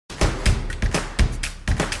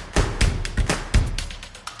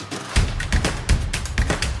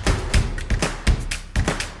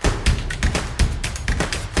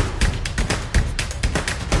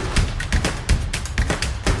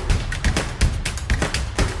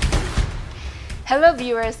Hello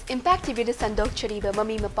viewers, Impact TV the Sandok Chariba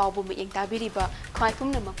Mami Mapao bu miyeng tabiriba khwai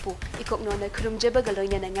pumnamappu ikoknona khurumjaba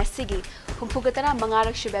galoina ngasigi humpugatara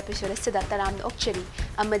mangarak shub episode sida taram okchari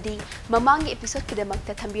amadi mamang episode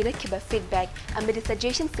kidamakta thambira kiba feedback amadi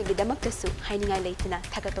suggestions sigidamakta su hainingai leitana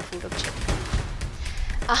thagata furokchi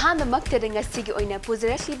ahana makta ngasigi oina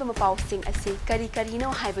puzarasli ba mapao sing asi kari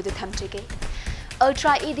karino haibadu thamjege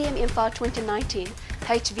Ultra EDM Info 2019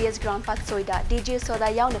 HVS Grand Pat Soida DJ Soda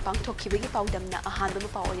Yauna Pangtok Kibigi Powdamna Ahan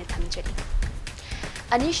Mapao in Tamjari.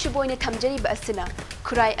 Ani Shuboina Tamjari Basina,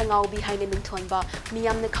 Kurai Angau behind the Mintonba,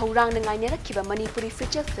 Miam the Kaurang and Gainera Kiba Manipuri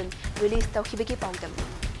feature film released the Kibigi Powdam.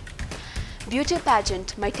 Beauty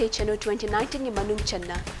Pageant, My Channel 2019 in Manung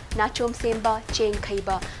Channa, Nachom Semba, Chain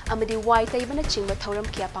Kaiba, Amadi White even a Chimba Toram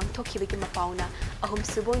Kia Pangtok Kibigi Mapauna, Ahum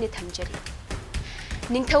Suboina Tamjari.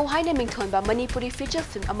 Ningthau haina mingthonba Manipuri feature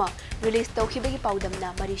film ama release tawkhibagi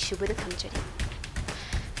paudamna mari shubada thamjari.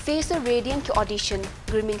 Face a Radiant ki audition,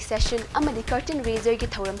 grooming session amadi curtain raiser ki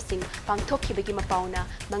thauram sing pangthokhibagi mapauna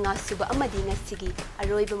manga suba amadi ngasigi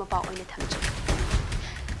aroiba mapao oina thamjari.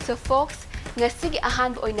 So folks, ngasigi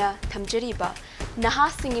ahan oina thamjari ba naha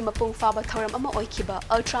singi mapung faba thauram ama oikiba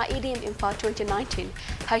Ultra EDM Info 2019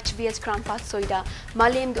 HVS Grand Pat Soida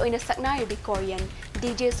Malem oina saknari bi Korean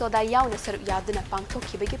DJ Soda Yauna Saruk Yaduna Pangtok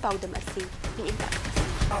Kibagi Powdam Asi in Impact.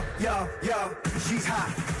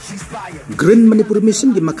 Green Manipur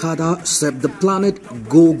Mission gi Makada Save the Planet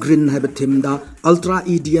Go Green Habitim da Ultra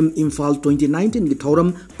EDM Info 2019 gi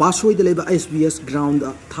Thoram Pasoi de Leba SBS Ground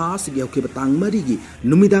Thas gi Batang Marigi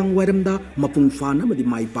Numidang Waram da Mapung Fana Madi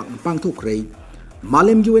Mai Pangtok Rei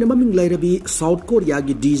Malem Juena Maming Lairabi South Korea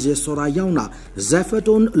gi DJ Sora Yauna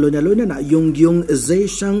Zephaton Luna na Yung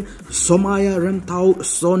Zeshang Somaya Ramtau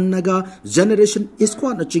Son Naga Generation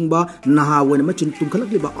Isquad na Chingba Naha when Machin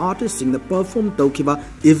Tunkalakliba artists sing the perform Tokiba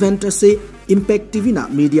event say Impact TV na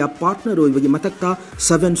media partner Roy Matakta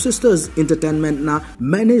Seven Sisters Entertainment na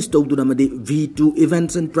manage Togdunamadi V2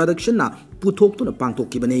 events and production na Putok to na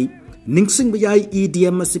Pangtokibane Ningsing bayai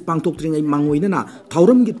EDM si pangtok tringai mangoina na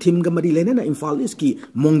thauram gi thim ga mari lena na Imphal East ki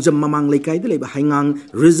mongjam mamang lekai de leba hangang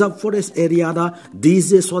reserve forest area da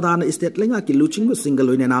DJ Soda na state lenga ki luching ba single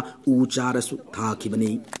oina na uchara su tha ki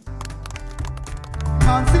bani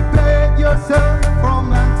emancipate yourself from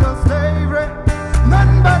mental slavery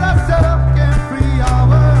none but ourselves can free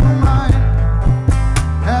our mind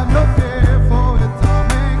have no fear for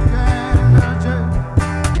atomic energy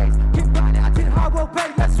keep running until hard work pay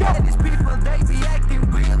let's go. These people, they be acting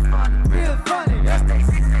real funny. Yes, they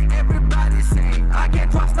say, everybody say, I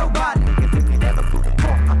can't trust nobody. You never put a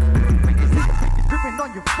pork on the dripping on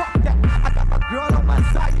you, fuck that. I got my girl on my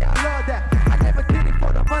side, yeah, I love that. I never did it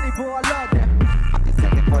for the money, boy, I love that. I'm just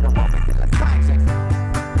taking for the moment till I time checks.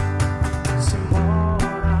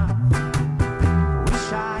 Simona,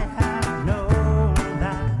 wish I had known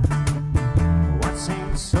that. What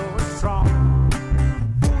seems so strong?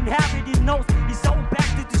 Won't have it, he knows he's so back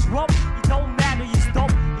to this rope. It don't matter, he's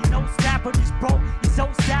dope. He knows that, but he's broke. He's so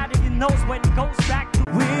sad that he knows when it goes back to.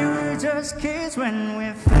 We were just kids when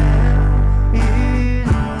we fell in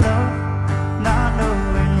love, not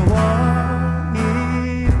knowing what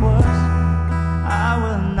it was. I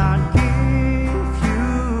will not give you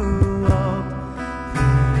up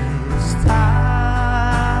this time,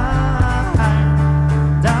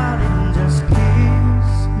 darling. Just kiss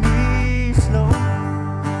me slow.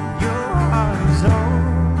 Your heart is all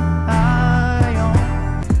I own.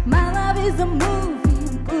 My love is a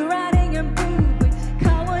movie, we're riding and moving.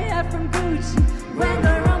 Cowboy hat from Gucci,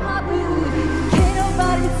 Wrangler on my boots.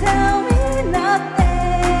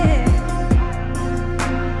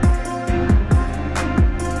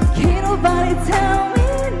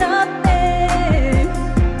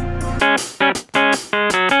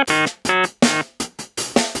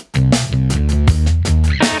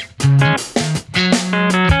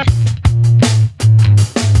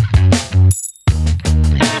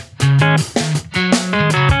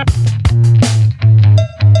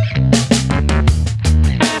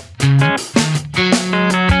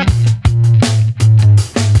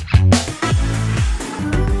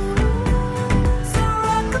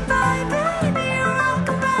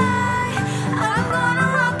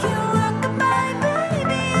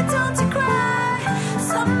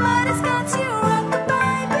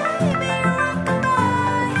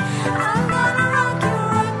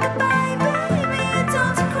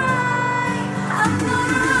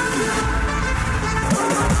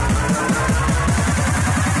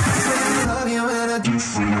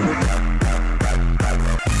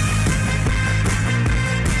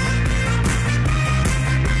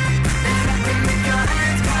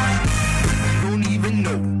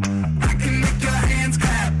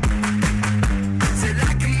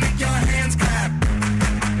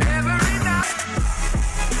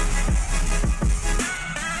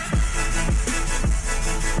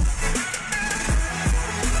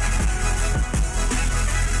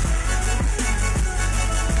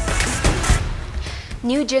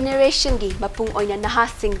 New generation gi mapung oina naha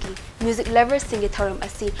singi music lovers singi thoram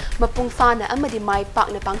asi mapung fana amadi mai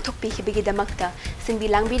pakna pangthokpi hibigi damakta singbi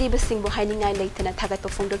langbiri basingbo hainingai leitana thagat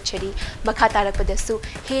pofongdok cheri makha tarakpadasu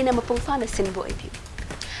hena mapung fana sinbo ibi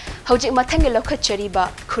Hojik mathangi lokha cheriba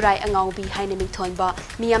khurai angaubi haina mingthonba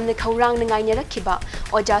miyamne khaurang nangai narakhiba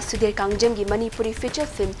oja Sudhir Kangjam gi Manipuri feature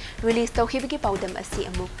film release tawhibigi paudam asi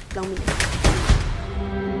amuk longmin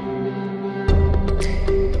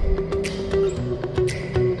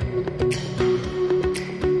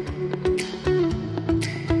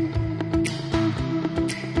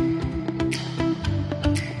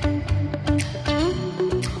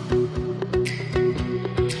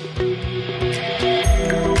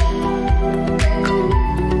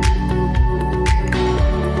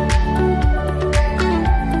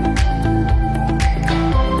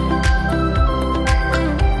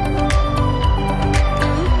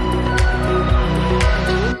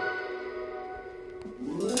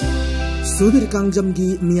Sudhir Kangjam gi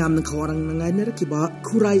miyam na khawarang na ngai nerakiba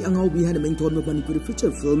khurai angaubi hana mingthon ma Manipuri feature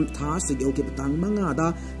film tha sig oke patang manga da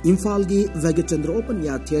Imphal gi Vegachandra Open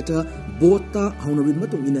Air Theatre bota haunawin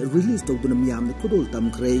matung ina release tawduna miyam na khudol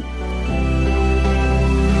tamkhre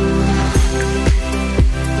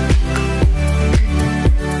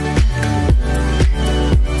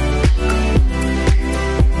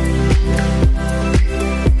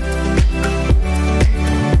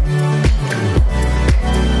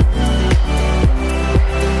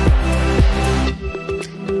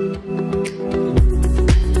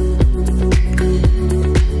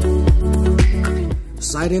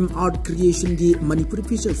Sairem art creation gi Manipuri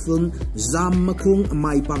feature film Zam Makrong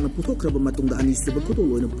mai pang na puthok raba matung da ani suba khudol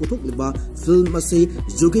oina puthok liba film ase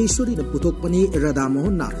Jogeshwari na puthok pani Radha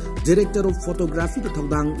Mohan na director of photography ki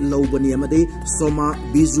thongdang lobani amade Soma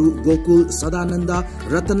Biju Gokul Sadananda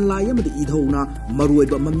Ratan Lai amade idhona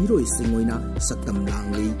maruiba mamiroi singoina saktam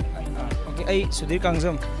langli okay ai Sudhir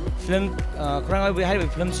Kangjam film khrang ai hai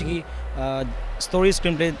film sigi story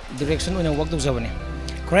screenplay direction oina work dojabane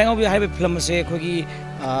khrang ai hai film se khogi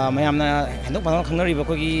mayamna handok panok khangnari ba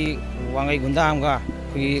khogi wangai gunda amga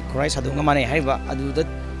khogi khrai sadunga mane haiba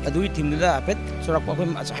adui timda apet sorak khoi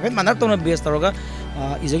apet manar tona base toroga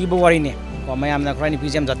izagi bo wari ne ko mayamna khrai ni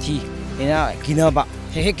pjam jathi ena kinaba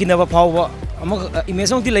he kinaba phawba amag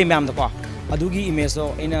image ong ti lei mayam da ko adugi image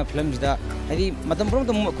so ena film da hadi matam prom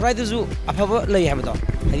to khrai du afaba lei habdo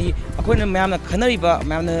hadi akoina mayamna khanari ba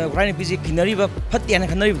mayamna khrai ni pji kinari ba phatti ana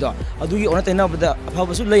khanari ba adugi ona taina ba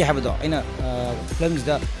afaba su lei habdo ena films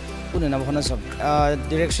da una na hona sab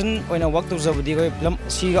direction oina work to zabdi ko film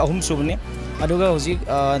si ga ahum subne aduga hoji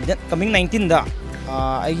coming 19 da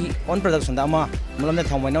ai on production da ma mulamna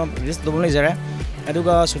thawmaina release double jare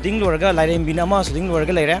aduga shooting lorga lairem bina ma shooting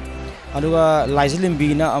lorga leire aduga laizlim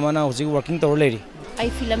bina amana hoji working tower leiri ai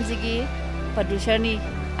film jigi producer ni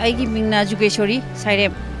ai gi mingna Jogeshwari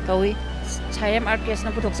Sairem kawi Sairem art case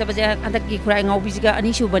na puthok sabaje andak gi khurai ngaubi jiga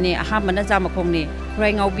ani subane aha mana jama khongni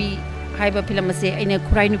khurai ngaubi haiba film ase aina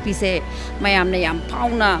khurai nupi se mayamna yam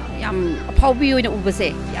pauna yam phaubi oina ubase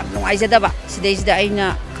yam nongai jadaba sidai sida aina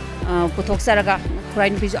puthok saraga khurai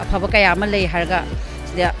nupi ju aphaba kaya ma lei harga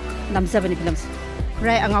sida namsabani film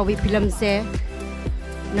khurai angaubi film se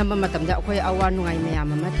namba matamda khoi awa nongai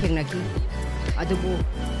mayam ma thengnaki adubu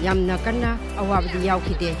yamna kanna awabdi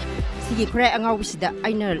yaukhide sigi khurai angaubi sida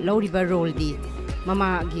aina loriba role di mama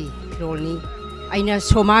gi role ni aina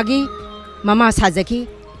Soma gi mama sajaki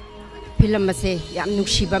film ase yam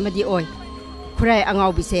nuksiba madi oi khurai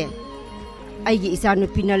angaubi se aigi isa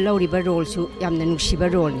nupina loriba role su yamna nuksiba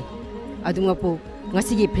role ni adunga pu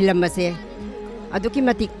ngasigi film ase aduki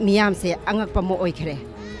matik miyam se angak pamo oi khre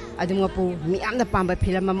adunga pu miyamna pamba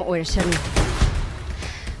film ma oi sani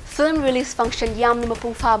Film release function yamna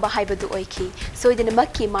mapung fa ba haibadu oiki soidina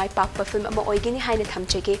makki mai pakpa film ama oigini haina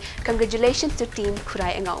thamchege congratulations to team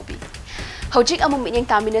khurai angaubi Hojik amum inyang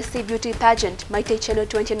tamina si beauty pageant Maitei Channel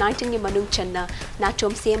 2019 ni manung channa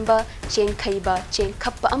natom semba cheng khaiba cheng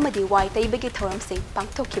khappa amadi wai taibagi thoram sing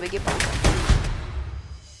pangthokibagi pangka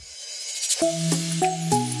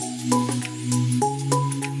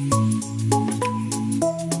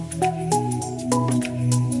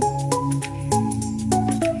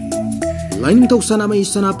Lain tau sana mai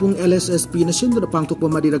sanapung LSSP na sindra pangtok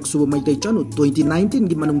pamadirak suba Maitei Channel 2019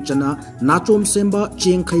 gi manung chana nachom semba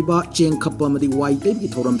cheng khaiba cheng khappa madi wai tei gi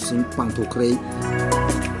thoram sing pangthokre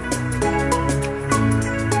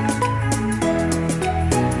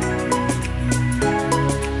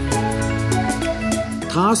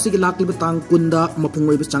tha sigi lakliba tang kunda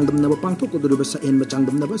mapungoi ba changdam na ba pangthok ko duru ba sa en ba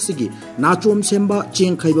changdam na ba sigi nachom semba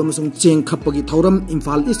cheng khaiba masung cheng khappa gi thoram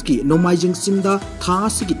Imphal East ki nomaijing simda tha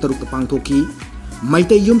sigi taruk pangthoki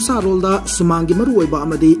Maitei Yumsa Rolda Sumangi Maruiba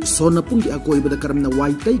Amadi Sonapungi Akoiba Karamna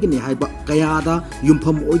White Taigani Haiba Kayada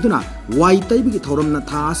Yumpam Oiduna White Taibi Thoramna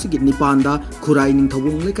Tasig Nipanda Kuraining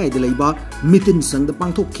Tawung Lekai de Leba Mitin Sang the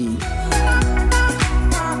Pangtoki.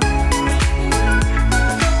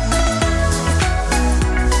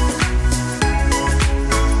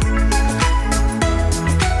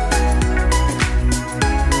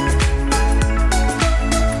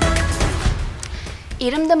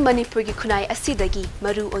 Iramdam Manipur gi khunai asidagi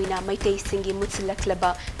maru oina maitai singi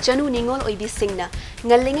mutsilaklaba chanu ningol oibi singna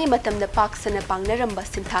ngalingai matamda paksana pangnaramba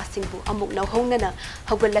sintha singbu amuk nauhongnana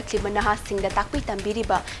hawgalakli manaha singda takpi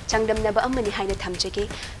tambiriba changdamnaba amani haina thamjage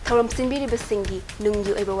thoram sinbiriba singi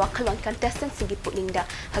nungyu oiba wakhalon contestant singi putningda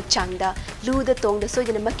hakchangda luda tongda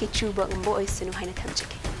soidana makki chuba ngambo oisunu haina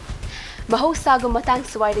thamjage Mahausagu matang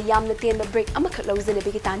suwaida yamna tenba break amakhat lawzana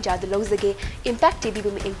bigi tanjadu lawzage impact TV bu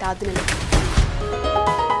mi ingtaduna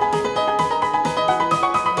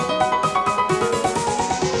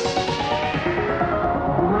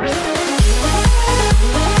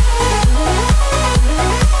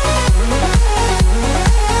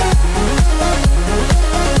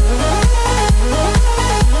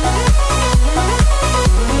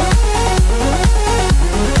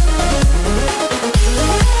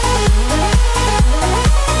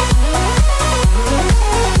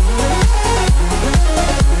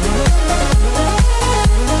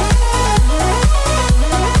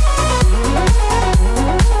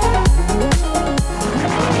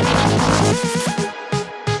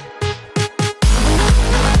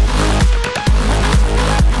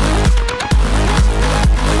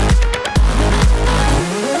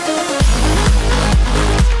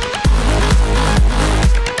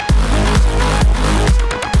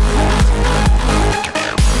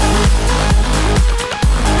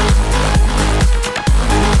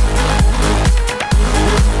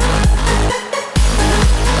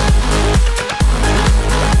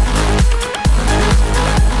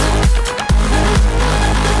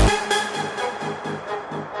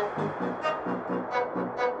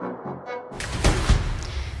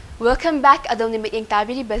Welcome back. Adon ni yang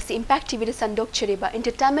tabiri basi Impact TV de sandok chiriba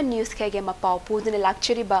entertainment news kage Mapao puduna lak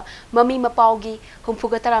chiriba Mami Mapao gi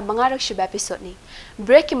humpugatara mangarak shiba episode ni.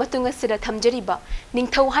 Break ki matunga sida thamjariba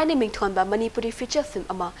ningthau haina mingthonba Manipuri feature film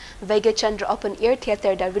ama Vega Chandra Open Air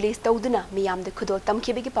Theatre da release tawduna miyam de khudol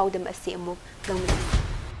tamkhibi gi pawdam asi amuk gawmi.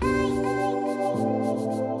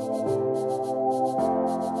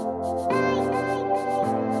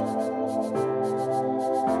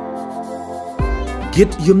 Git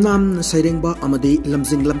Yumnam Sairengba Amadi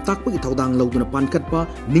Lamzing Lamtakpa Itaudang Lauduna Pankatpa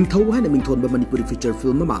Ningthau Haina Mingthonba Manipuri feature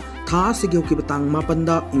film Mama Tha Sigyoki Batang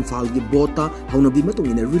Mapanda Imphal gi Bota Haunabi Matung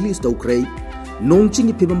in a release Dokray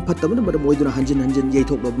Nongching Pibam Patamana Moiduna Hanjin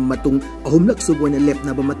Yatok Matung Ahumlak Subwena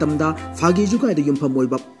Lepnaba Matamda Fagi Juga the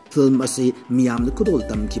Yumpamoiba film Asi Miam the Kudol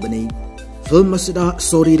Tam Kibane Film Masida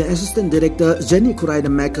Sorry the assistant director Jenny Kurai the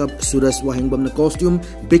makeup Suras Wahingbam the costume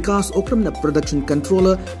Bikas Okram the production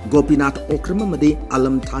controller Gopinath Okram Madi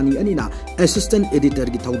Alam Thani Anina assistant editor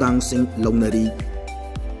Gitaudang Singh Longnari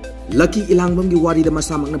Lucky Ilangbam gi wari da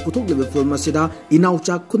masamak na putok lebe film Masida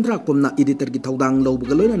Inaucha Kundrak Pomna editor Gitaudang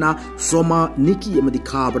Lobugaloina na Soma Niki Amadi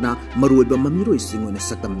Kabana Maruiba Mamiroi Singo na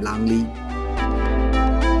Satam Langli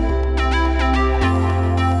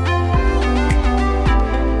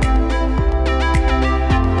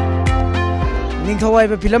Ningthawai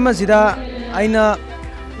ba film asida aina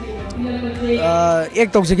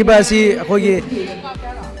ek tawsikiba asi akogi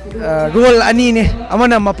role ani ne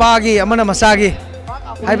amana mapagi amana masagi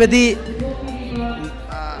haibadi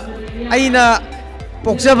aina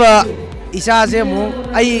pokjaba isa se mu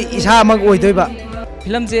ai isa mag oidoiba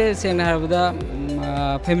film je sengna harbuda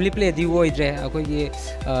family play di oidre akogi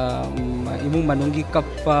imung manungi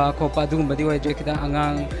kappa khopa dugumba di oidre kita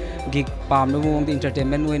angang gi pamno mong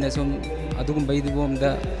entertainment oina sum adugum bai dugum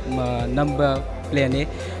da number play ne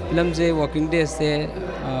film je working days se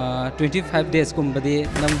 25 days kumbadi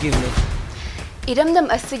namgi ne Iramdam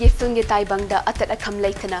asigi film gi taibangda atat akham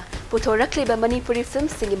leitana putorakliba Manipuri film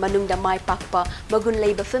singi manungda mai pakpa magun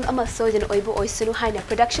leiba film ama sojan oibu oisunu haina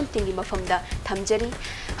production tingi mafamda thamjari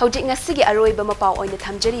hojik ngasigi aroiba mapao oina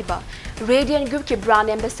thamjari ba Radiant Group ki brand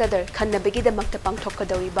ambassador khanna begida makta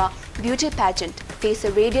pangthokadawiba beauty pageant face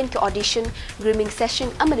a radiant ki audition grooming session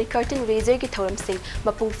amadi curtain raiser ki thoram sing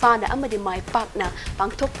mapung fana amadi mai pakna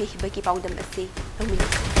pangthokpi hibaki pawdam asi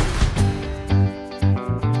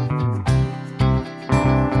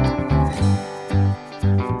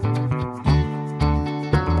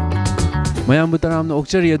mayam butaram na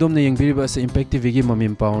okchari adom na yengbiriba sa Impact TV gi Mami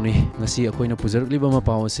Mapao ni ngasi akoina pujarliba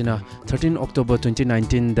Mapao sina 13 October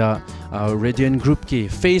 2019 da Radiant Group ki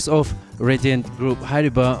Face of Radiant Group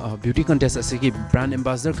hariba beauty contest asigi brand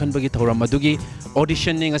ambassador khanbagi thoram adugi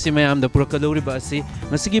audition ni ngasi mayam da purakadoriba asi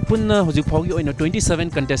ngasi punna hojik phaugi oina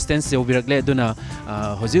 27 contestants yobirakle aduna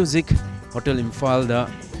hojik hotel Imphal da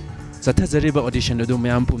Sathajariba audition adu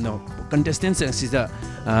mayam pumna contestants asida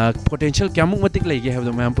potential kyamuk matik lagi have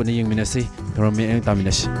the mayam puni yengminasi thorami eng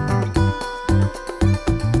taminash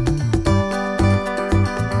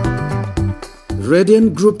Radiant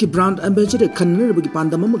Group की brand ambassador खन्नर बगी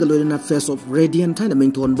पांदम मगलोना face of radiant थाइन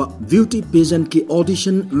मेंथोन बा beauty pageant की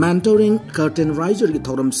audition mentoring curtain riser की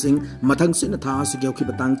थौरम सिंह मथंग से नथा सिग्यो की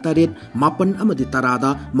बतांग तारेट मापन अमदि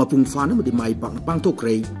तरादा मपुंग फान अमदि माई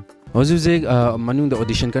पांगथोक्रे Hojuze manung da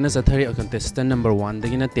audition kana sathari contestant number 1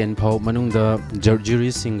 dagina 10 phau manung da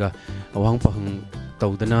jury singa awang pahang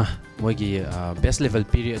tawdana moigi best level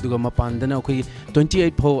period aduga mapandana khoi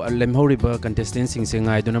 28 phau lemhoriba contestant sing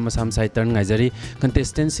singai duna masam sai turn ngaijari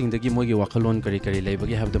contestant sing dagi moigi wakhalon kari kari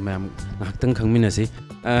leibagi have the ma'am ngaktang khangminasi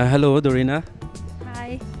hello Dorina.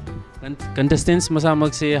 Hi. Contestants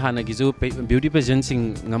masamak se hana gizu beauty pageant sing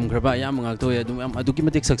ngam graba ya mangak to adum aduki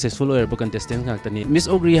matik successful or contestant ngaktani Miss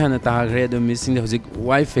Ogri hana ta gre adum missing the hojik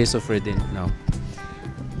why Face of Radiant now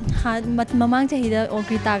mamang chahida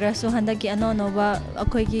Ogri tagra so handa ki ano nova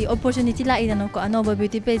akoi ki opportunity la ida no ko anova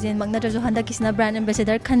beauty pageant magna jo handa kisna brand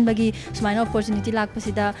ambassador khan bagi sumaina opportunity lak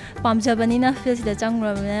pasida pamjabani na feel sida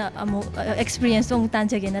changrabana amu experience ong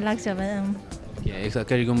tanjagena lak jaban yeah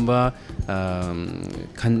karigumba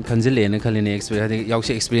khanjile na khaline experience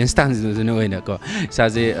yausi experience tan junu oina ko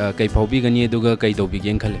saje kai phaubi gani duga kai tobi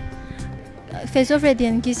gen khale Face of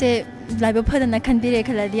Radiant ki se laiba phadana khanbire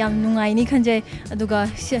khaladi yam nungai ni khanje aduga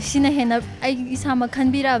sina hena ai isama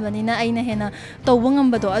khanbira bani na aina hena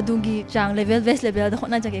tawangam bado adugi jang level best level da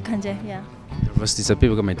hona jage khanje yeah university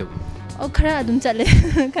sapi ba mai to oh khara adum chale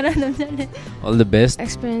khara adum chale all the best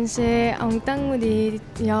experience tang mudi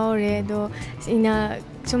yaure do ina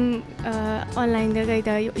sum online da kai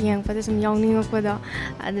da yang pada sum yawning pada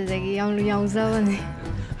adagi yang zawani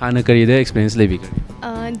hana kari da experience lebi kari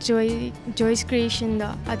Joy's creation da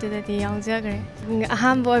adada di yang jagre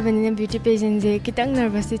aham boy banina beauty pageant je kitang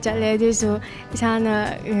nervous ti chale de so isana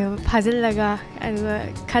phazal laga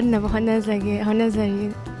khanna bahana zagi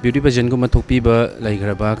beauty pageant ko mathopi ba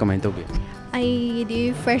laigraba kamai to be I the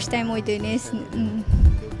first time oi doing is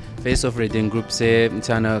Face of Radiant Group se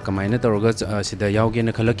chana kamaina toroga sida yauge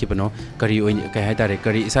na khalaki bano kari oi kai hai tare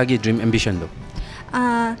kari isagi dream ambition do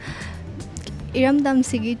iramdam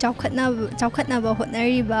sigi chawkhatna ba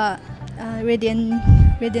hotnari ba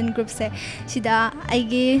Radiant Group se sida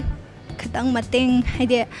aigi khatang mateng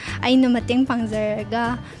haide aina mateng pangjarga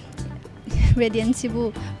Radiant sibu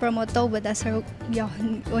promote tawbada saruk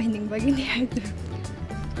yohining bagini haidu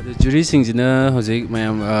adu jury sing jina hojik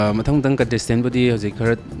mayam mathang tang contestant bodi hojik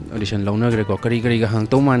khara audition launa gre ko kari ga hang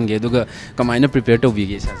to man ge duga kamaina prepare to bi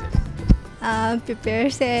ge sa prepare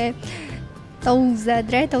se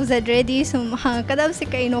tawzadre di sum kadab se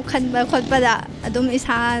kaino khanba khotpada adum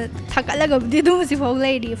isa thakalaga bdi dum si phog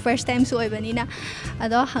lady first time so oibani na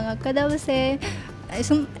ado hanga kadab se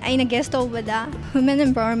sum aina guest over women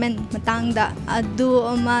empowerment matang da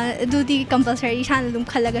adu di compulsory shan dum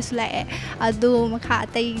khalaga sulae adu makha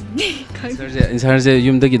tai sir je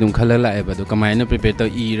yum da gi dum khalala e ba do kamaina prepare to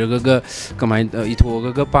I raga kamai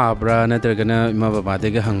ithoga ga pabra na tergana ima baba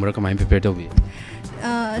de ga hangbra kamai prepare to bi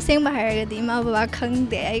sing ba haragadi ma baba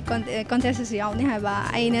khangde ai contest su yauni ha ba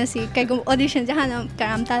aina si kaigum audition jahana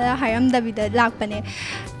karam ta haram da bi da lakpane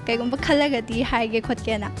kaigum khalagadi haige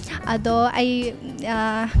khotkena ado ai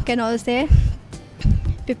keno se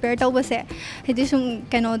prepare to ba se hidi sum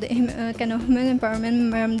keno human empowerment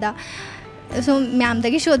maram da so myam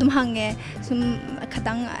dagi show dum hange sum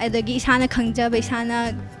khatang adagi isana khangjaba isana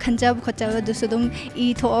khanjab khotaba du sudum I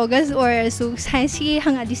thogas or su saisi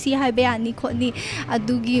hanga disi ha be ani khoni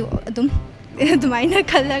adugi adum dumaina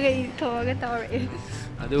khalaga I thoga tawre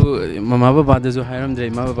adu mama baba da jo hairam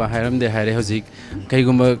de mama baba hairam de haire hojik kai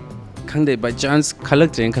gumba khangde by chance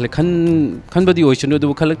khalak train khale khan badi ocean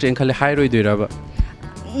du khalak train khale hai roi doira ba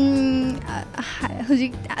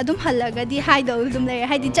hujik adum halaga di haido dum le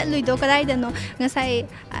haidi chatlu do kadai da no ngasai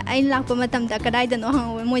ai lakpa matam da kadai da no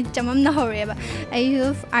hang moi chamam na hore ba ai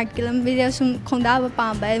art film video sum khongda ba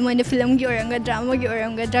pam ba moi ne film gi oranga drama gi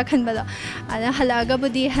oranga dra khan ba ala halaga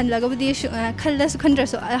budi khalla su khandra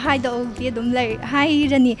so haido di dum le hai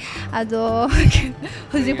rani ado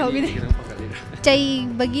hujik phau gi chay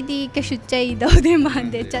bagidi kashu chay do de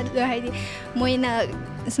mande chatlo haidi moina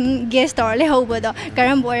sum guest or le hobado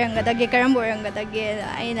karam boranga da ge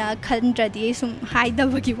aina khandradi sum haida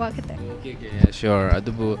bagi wakata sure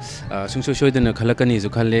adubu sungso shoidana khalakani ju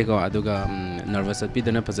khalle ko aduga nervous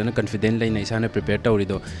apidana phajana confident laina isana prepare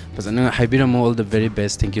tawrido phajana haibiramo all the very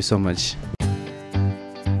best. Thank you so much.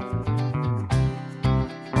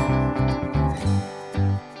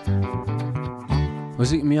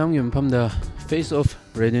 Music miyam yum from the face of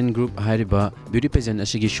Radiant Group hariba beauty pageant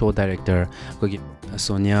ashigi show director kogi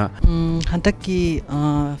Sonia hantaki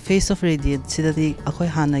face of Radiant sidadi akoi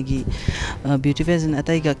hanagi beauty pageant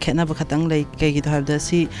ataiga khenaba khatang lai kaigi thabda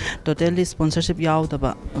si totally sponsorship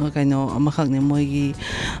yaudaba kaino amakhakne moigi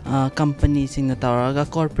company singna tawraga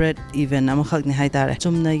corporate event amakhakne haitare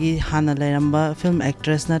chumnagi hana lairamba film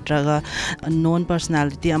actress natraga known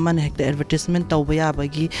personality amane hekta advertisement tawba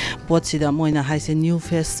yabagi pot sida moina haise new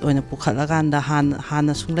face oina pukhalaganda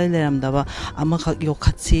hana sunglai leramdaba amakhak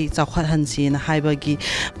yokhatsi chawkhat hansi na haibagi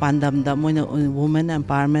pandamda moina women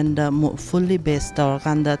empowerment da fully based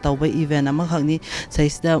tawrakanda tawba event amakhakni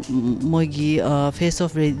saisda moigi face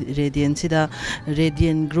of Radiant da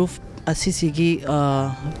Radiant Group asisigi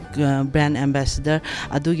brand ambassador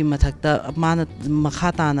adugi mathakta mana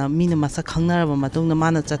makhatana mina masa khangnaraba matungna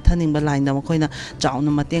mana chathaning ba line da makoina chauna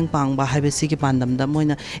mateng pangba haibesigi pandamda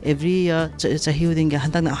moina every year chahuding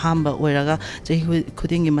hantang hamba oiraga chahi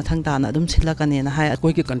khuding gi mathang tana adum chilakane na hai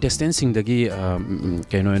koi ki contestant sing dagi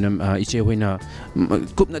kaino iche hoina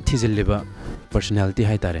kupna thizilliba personality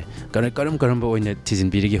hai tare karam ba oina thizin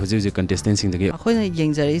birigi hoji contestant sing dagi akoina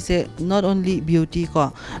yengjari se not only beauty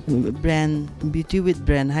ko brand beauty with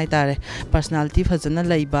brand hai tare personality phajana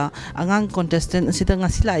laiba angang contestant sita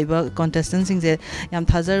ngasi laiba contestant sing je yam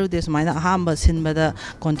thajaru de sumaina ahamba sinbada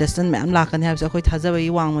contestant ma'am lakani habsa khoi thajabai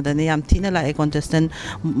wangmada ne yam thina lai contestant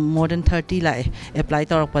more than 30 lai apply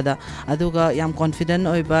tarakpada aduga yam confident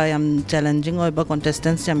oiba yam challenging oiba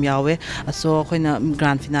contestants yam yawe so khoina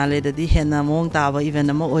grand finale da di hena mong taba event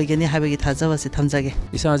ama oigani habagi thajawa se thamjage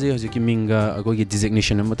isaje hoji ki minga agogi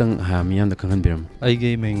designation amatang ha miyam da khangan biram aige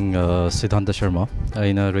ming Siddhanta Sharma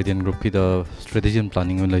aina Radiant Group ki da strategy and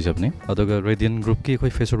planning on laijabne aduga Radiant Group ki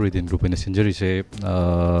khoi face of Radiant Group in sinjari se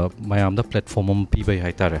mayam da platform am pi bai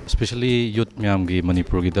haitare especially youth mayam gi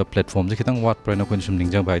Manipur gi da platform je khitang wat prana kon sum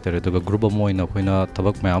ningjang bai haitare aduga group am moina khoina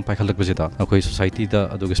thabak mayam pai khalak bajeta akhoi society da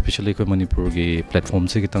aduga especially khoi Manipur gi platform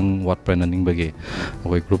se khitang wat prana ning bage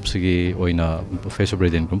akhoi group se gi oina face of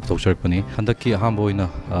Radiant Group tawchar pani handak ki aham boina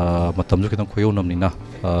matam jo khitang khoyo namni na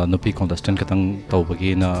nupi contestant khitang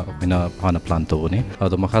tawbagi na koina hana plan to ni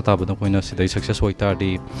ado makhata bada koina sidai success hoita di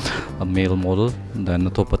male model then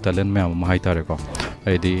top talent me am haita re ko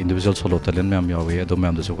di individual solo talent me am yawe ado me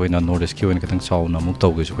am da koina no rescue en katang saw na muk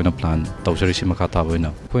taw ge koina plan taw sari si makhata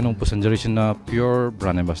boina koina passenger na pure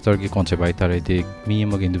brand ambassador ki concept haita re di mi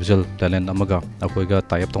mag individual talent amaga akoi ga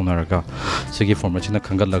tie up tawna raga sigi format na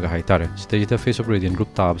khangal laga haita re sidai ta face of Radiant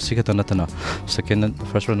Group tab sikata na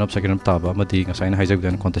first run up second tab amadi ngasai na hijack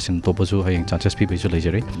dan contest to bazu hayeng chances pi beju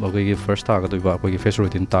lejari akoigi first tag do ba akoigi face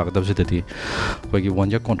routine tag dab sidati akoigi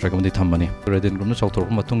 1 year contract amdi thamani Radiant Group na chautor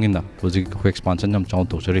matungina hoji ko expansion nam chaw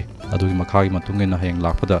tawchari adugi makha gi matungina hayeng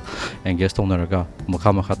lakpada engage tawna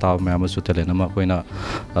makha ta ma amasu tele nama koina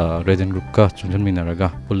Radiant Group ka chungjan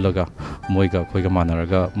minaraga pullaga moiga koiga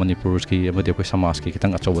manaraga Manipur ki amadi koi samas ki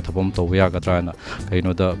kitang achaw thapom to ya ga trana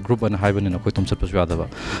kaino da group an haibani na koi tumsat pasu yadaba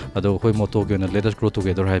ado koi moto ge na let us grow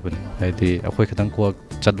together haibani haidi akoi kitang ko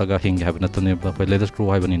chatlaga hingi haibana tane ba koi let us grow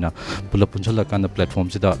haibani na pula punjala kan platform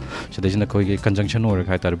sida sidajina koi ge conjunction or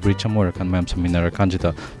khai tar bridge more kan mam seminar kan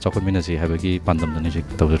jita chakoi minasi habagi pandam dani jik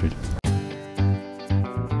tawjari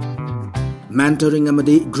mentoring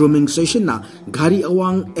amadi grooming session na gari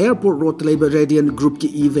awang airport road labor Radiant Group ki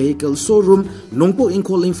e-vehicle showroom nongpo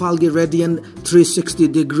inkol Imphal gi Radiant 360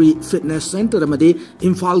 degree fitness center amadi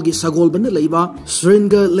Imphal gi sagol ban leiba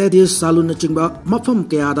Sringa ladies salon na chingba mafam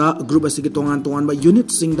kaya da group asigi tongan ba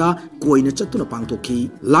unit singda koina chatuna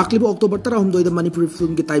pangtokhi laklibo October 13 da Manipur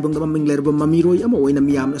film gi taibang da minglerba mamiroi ama oina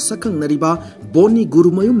miyam na sakang nariba Boni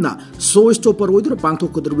Gurumayum na so stopper oidra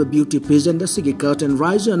pangtokudruba beauty pageant da sigi curtain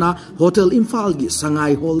riser na hotel Imphal gi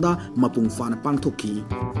Sangai Hall da mapung fana pangtokhi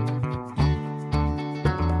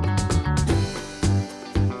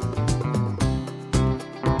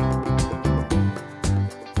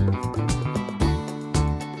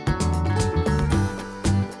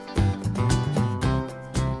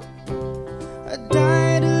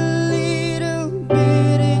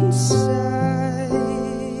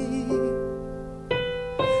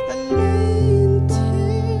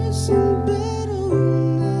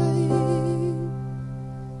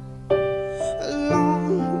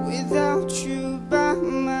With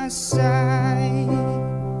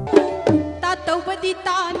tawbadi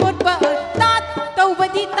ta not ba tat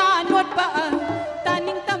tawbadi ta not ba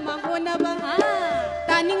taning tamang onaba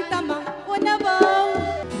taning tamang onaba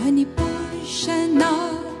Manipur shana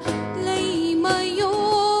lai mayo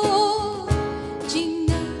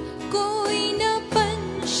jingna koi na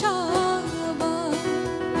panshaba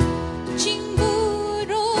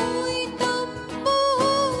jingburoi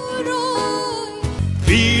tamburoi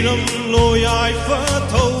Viram loyai fa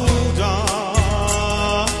thau da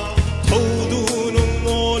thau du nung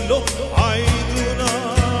ngolo ai du na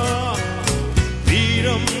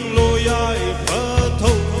Viram loyai fa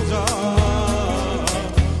thau da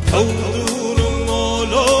thau du nung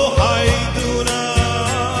ngolo ai du na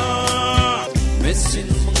Messin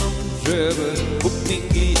mangam jeba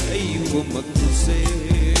bukningi ayu makuse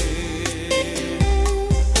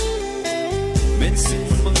Messin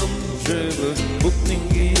mangam jeba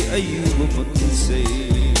bukningi ayu makuse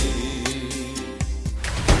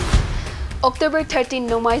October 13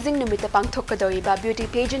 nomaizing numita pangthokadoriba beauty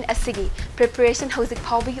pageant asigi preparation hauzik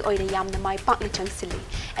phawbi oina yamna mai pakna changsili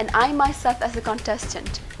and I myself as a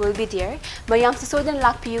contestant will be there mayam soidan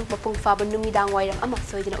lakpiu mapung faba numidang wairam ama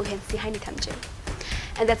soidan uhensi haini thamje.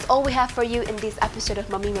 And that's all we have for you in this episode of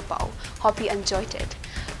Mami Mapao. Hope you enjoyed it.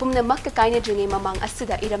 Pumna makakaina dringi mamang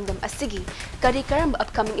asida iramdam asigi kari karam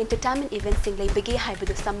upcoming entertainment events sing lay bigi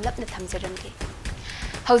haibadu samlap na thamjaramge.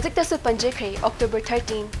 Hauzik tasu panjekre October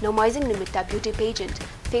 13 nomaizing numita beauty pageant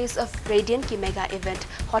Face of Radiant ki mega event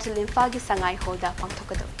Hotel Infagi Sangai Holda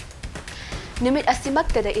pangthokado. Numit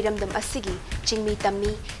asimaktada iramdam asigi chingmi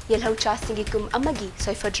tammi yelhau cha singi kum amagi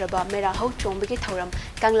soifadraba mera hau chombigi thoram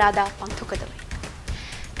kanglada pangthokado.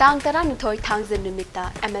 Tang tara nuthoi thangzin numita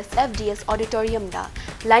MSFDS auditorium da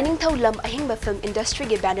lining thau lam ahingba film industry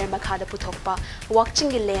ge banner makhada puthokpa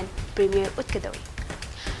watching lane premiere utkadoi.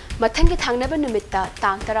 Mathangi thangnaba numitta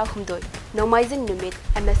tang tara humdoi nomaizing numit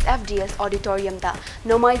MSFDS auditorium da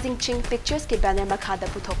nomaizing ching pictures ke banner makhada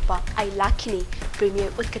puthokpa ai lakhini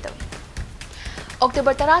premiere utkadoi.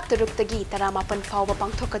 October 13 tagi 18 fawba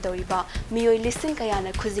pangthokadoriba miyoi listing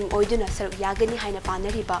kayana khuzing oiduna saruk yagani haina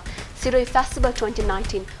panariba Siroi Festival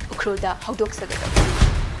 2019 ukhroda hawdoksagado.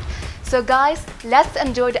 So guys, let's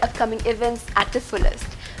enjoy the upcoming events at the fullest.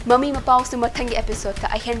 Mami Mapao su mathangi episode ka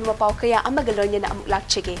ahen mapao kaya amagalonya na amuk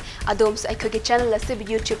lakchige adom su aikoge channel asib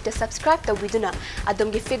YouTube ta subscribe ta widuna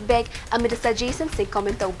adom ge feedback amid suggestions say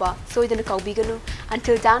comment tauba so idana kaubiganu.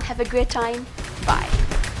 Until then, have a great time. Bye.